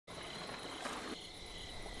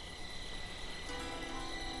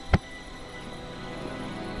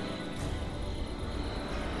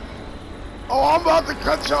Oh, I'm about to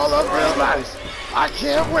cut y'all up real nice. I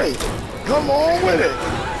can't wait. Come on with it.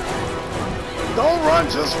 Don't run,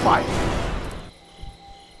 just fight.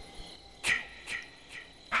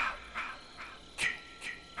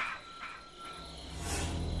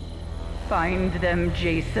 Find them,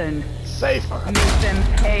 Jason. Safer. Make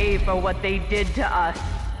them pay for what they did to us.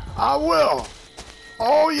 I will.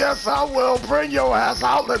 Oh, yes, I will. Bring your ass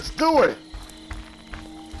out. Let's do it.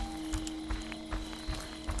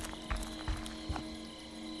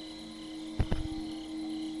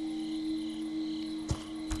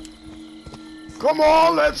 Come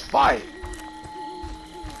on, let's fight.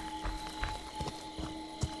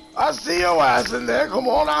 I see your ass in there. Come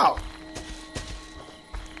on out.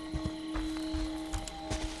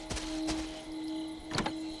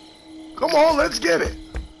 Come on, let's get it.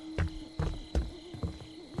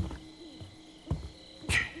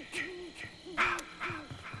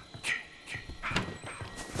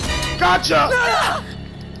 Gotcha!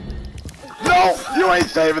 No, you ain't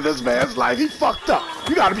saving this man's life. He fucked up.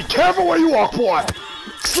 You gotta be careful where you walk, boy.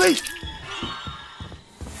 Sleep.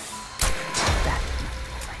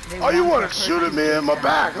 Oh, you wanna shoot at me in my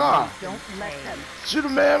back, huh? Shoot a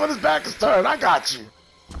man when his back is turned. I got you.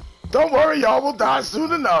 Don't worry, y'all will die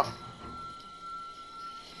soon enough.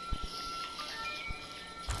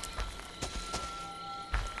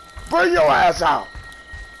 Bring your ass out.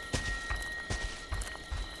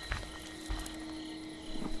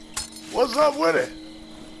 What's up with it?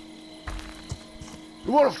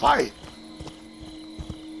 You wanna fight?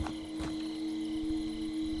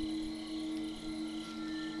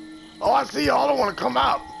 Oh, I see y'all don't wanna come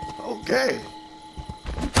out. Okay.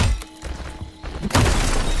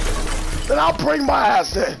 Then I'll bring my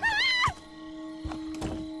ass in.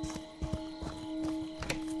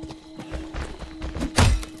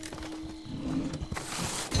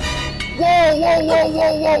 Whoa, whoa, whoa,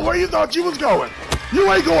 whoa, whoa. Where you thought you was going?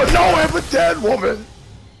 You ain't going nowhere but dead, woman.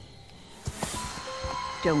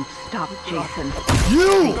 Don't stop, Jason.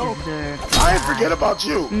 You! Deserve I ain't forget about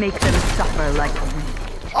you. Make them suffer like we.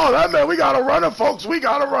 Oh, that man, we got a runner, folks. We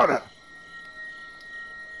got a runner.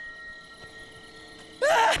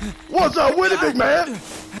 What's up with it, big man?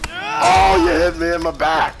 Oh, you hit me in my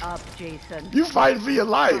back. Up, Jason. You fighting for your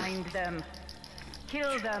life. Find them.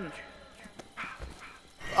 Kill them.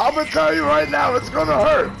 I'm gonna tell you right now, it's gonna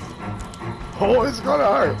hurt. Oh, it's gonna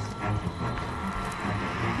hurt.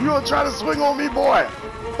 You gonna try to swing on me, boy?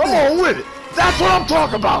 Come on with it. That's what I'm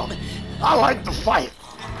talking about. I like to fight.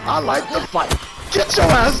 I like to fight. Get your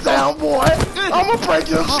ass down, boy. I'm gonna break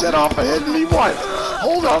your shit off for hitting me once.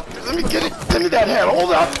 Hold up. Let me get it. Give me that head.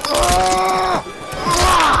 Hold up.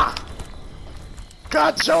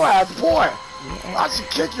 Got your ass, boy. I should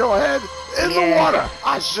kick your head in the water.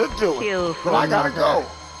 I should do it. But I gotta go.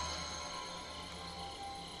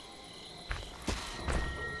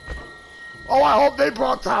 Oh, I hope they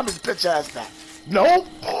brought Tommy's bitch ass back. Nope.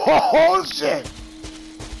 Oh, shit.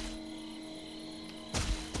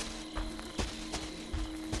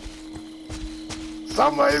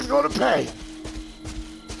 Somebody's gonna pay.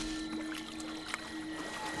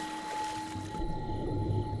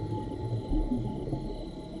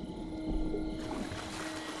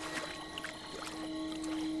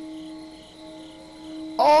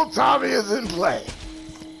 Old Tommy is in play.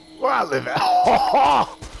 Where I live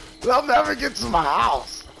at. They'll never get to my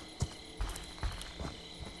house.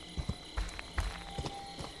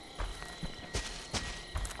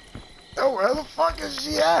 Oh, where the fuck is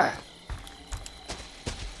she at?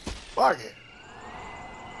 Fuck it.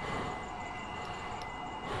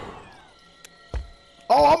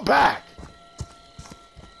 Oh, I'm back.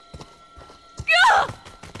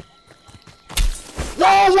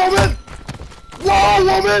 Whoa, woman! Whoa,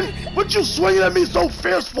 woman! What you swinging at me so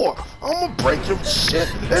fierce for? I'm gonna break your shit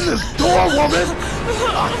in this door, woman.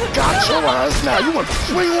 I got your ass now. You want to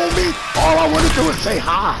swing on me? All I want to do is say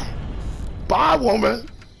hi. Bye, woman.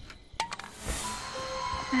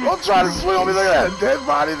 Don't try to swing on me. Look at that. Dead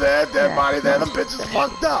body there, dead body there. The bitch is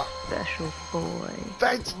fucked up. Special boy.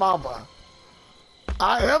 Thanks, mama.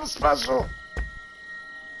 I am special.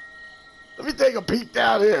 Let me take a peek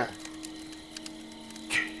down here.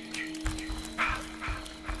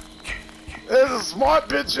 There's a smart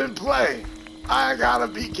bitch in play. I gotta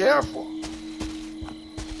be careful.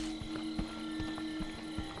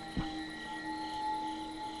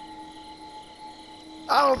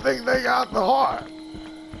 I don't think they got the heart.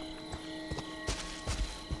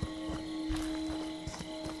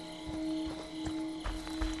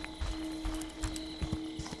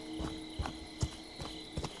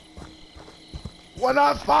 When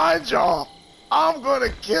I find y'all, I'm gonna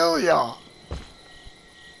kill y'all.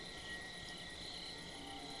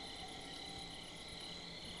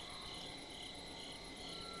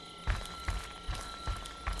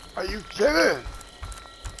 Are you kidding?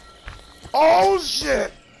 Oh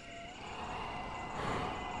shit!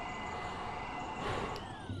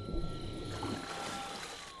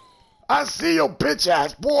 I see your bitch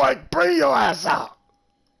ass, boy. Bring your ass out.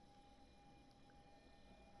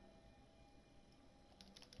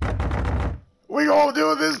 We gonna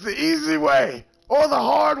do this the easy way or the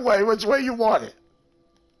hard way, which way you want it.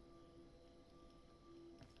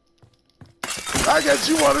 I guess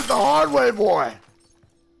you want it the hard way, boy.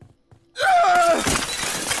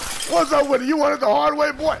 What's up with it? You want it the hard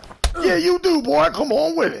way, boy? Yeah, you do, boy. Come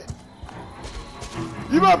on with it.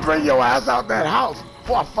 You better bring your ass out that house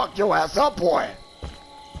before I fuck your ass up, boy.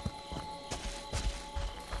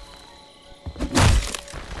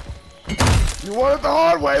 You want it the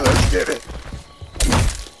hard way? Let's get it.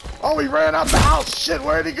 Oh, he ran out the house. Shit,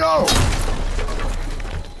 where'd he go?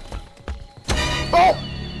 Oh!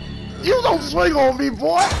 You don't swing on me,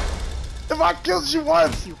 boy! If I killed you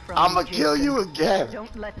once, I'ma kill you again.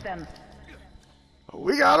 Don't let them.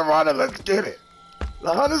 We gotta run it, let's get it.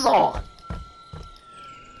 The hunt is on.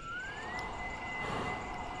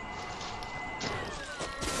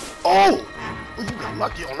 Oh! You got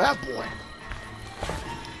lucky on that, boy.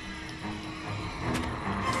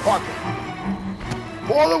 Fuck it.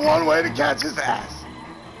 More than one way to catch his ass.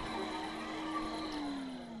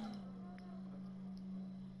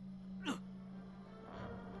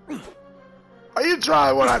 Are you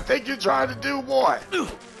trying what I think you're trying to do, boy?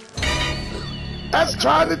 That's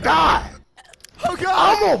trying to die. Oh God!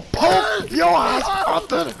 I'm gonna poke your ass up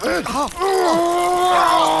the head.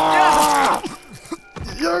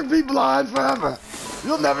 You'll be blind forever.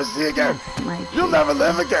 You'll never see again. You'll never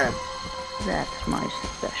live again. That's my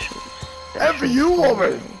special. And for you,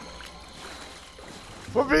 woman,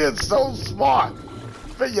 for being so smart,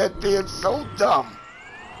 for yet being so dumb.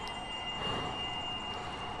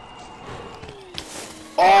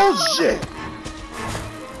 Oh shit!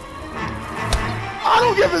 I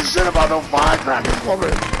don't give a shit about no firecrackers,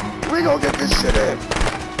 woman. We gonna get this shit in.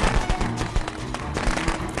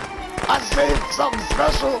 I saved something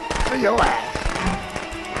special for your ass.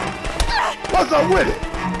 What's up with it?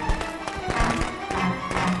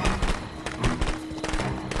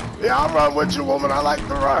 Yeah, I'll run with you, woman. I like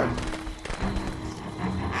to run.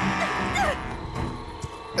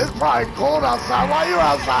 It's probably cold outside. Why you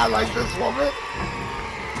outside like this, woman?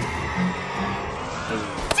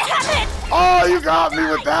 Damn it! Oh, you got me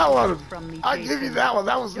with that one. I give you that one.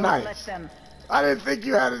 That was nice. I didn't think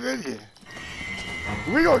you had it in you.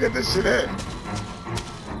 We gonna get this shit in.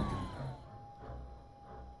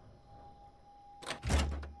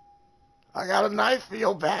 I got a knife for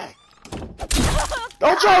your back.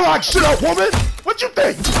 Don't try to lock shit up, woman. What you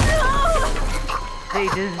think? They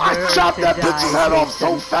deserve I chopped to that die, bitch's head off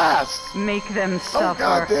so Jason. fast. Make them So suffer.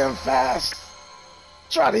 goddamn fast.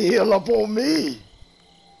 Try to heal up on me.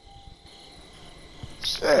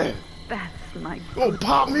 Shit. That's my You good. gonna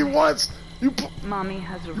pop me once. You Mommy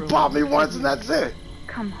has a rule. pop me once and that's it.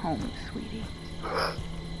 Come home, sweetie.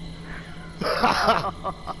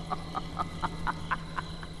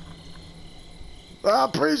 I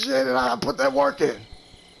appreciate it. I put that work in.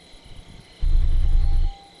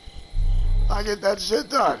 I get that shit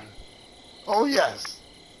done. Oh yes.